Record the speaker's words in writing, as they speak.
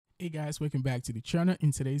Hey guys, welcome back to the channel.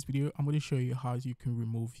 In today's video, I'm going to show you how you can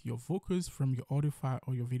remove your vocals from your audio file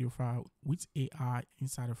or your video file with AI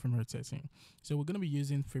inside of Filmora 13. So we're going to be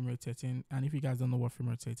using Filmora 13, and if you guys don't know what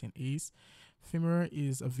Filmora 13 is, Filmora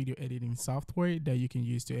is a video editing software that you can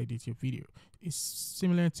use to edit your video. It's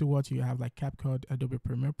similar to what you have like CapCut, Adobe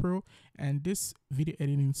Premiere Pro, and this video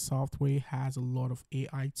editing software has a lot of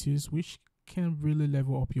AI tools which can really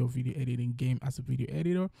level up your video editing game as a video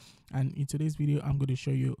editor. And in today's video, I'm going to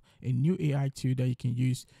show you a new AI tool that you can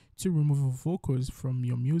use to remove vocals from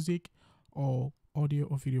your music or audio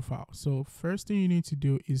or video file. So first thing you need to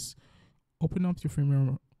do is open up your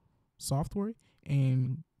Filmora software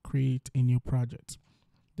and create a new project.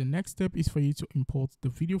 The next step is for you to import the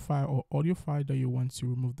video file or audio file that you want to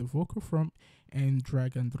remove the vocal from and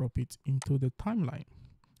drag and drop it into the timeline.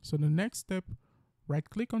 So the next step, right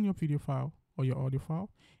click on your video file or your audio file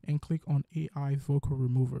and click on AI vocal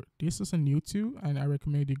remover. This is a new tool and I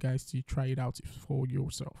recommend you guys to try it out for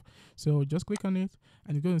yourself. So just click on it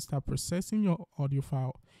and it's going to start processing your audio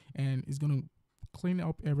file and it's going to clean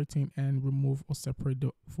up everything and remove or separate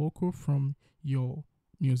the vocal from your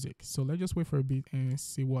music. So let's just wait for a bit and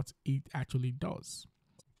see what it actually does.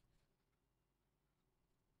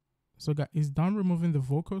 So guys, it's done removing the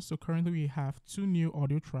vocals. So currently we have two new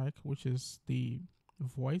audio tracks, which is the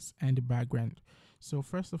voice and the background. So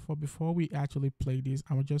first of all, before we actually play this,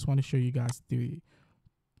 I just want to show you guys the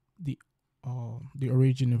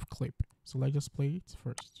original clip. So let's just play it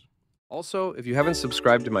first. Also, if you haven't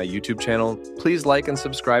subscribed to my YouTube channel, please like and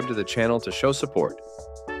subscribe to the channel to show support.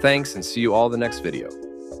 Thanks, and see you all in the next video.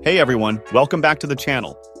 Hey everyone, welcome back to the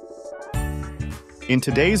channel. In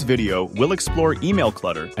today's video, we'll explore email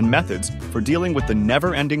clutter and methods for dealing with the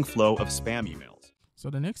never-ending flow of spam emails. So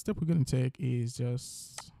the next step we're going to take is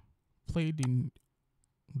just play the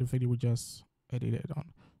video we just edited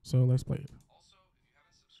on. So let's play it. Also, if you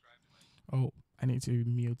haven't subscribed to my... Oh, I need to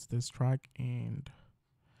mute this track and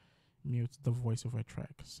mute the voiceover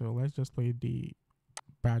track. So let's just play the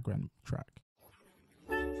background track.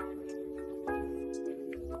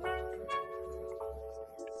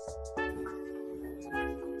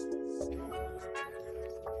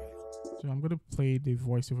 So I'm going to play the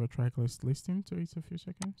voiceover track. Let's listen to it a few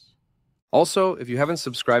seconds. Also, if you haven't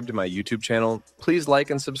subscribed to my YouTube channel, please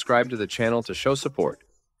like and subscribe to the channel to show support.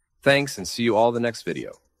 Thanks, and see you all in the next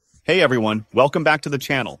video. Hey everyone, welcome back to the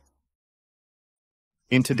channel.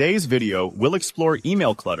 In today's video, we'll explore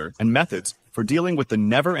email clutter and methods for dealing with the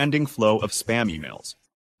never-ending flow of spam emails.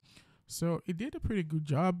 So it did a pretty good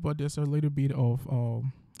job, but there's a little bit of,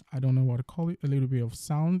 I don't know what to call it, a little bit of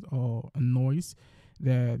sound or a noise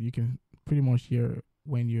that you can pretty much hear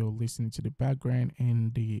when you're listening to the background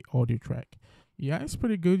and the audio track. Yeah, it's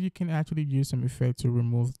pretty good. You can actually use some effect to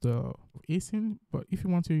remove the async, but if you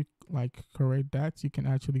want to like correct that, you can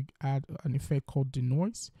actually add an effect called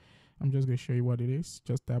denoise. I'm just going to show you what it is.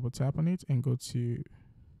 Just double tap on it and go to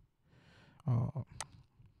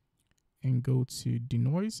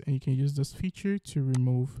denoise, and you can use this feature to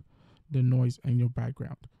remove the noise in your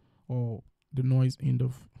background or the noise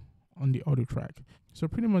on the audio track. So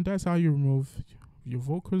pretty much that's how you remove your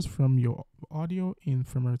vocals from your audio in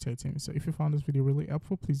Filmora 13. So if you found this video really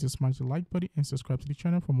helpful, please just smash the like button and subscribe to the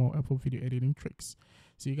channel for more helpful video editing tricks.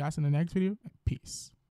 See you guys in the next video. Peace.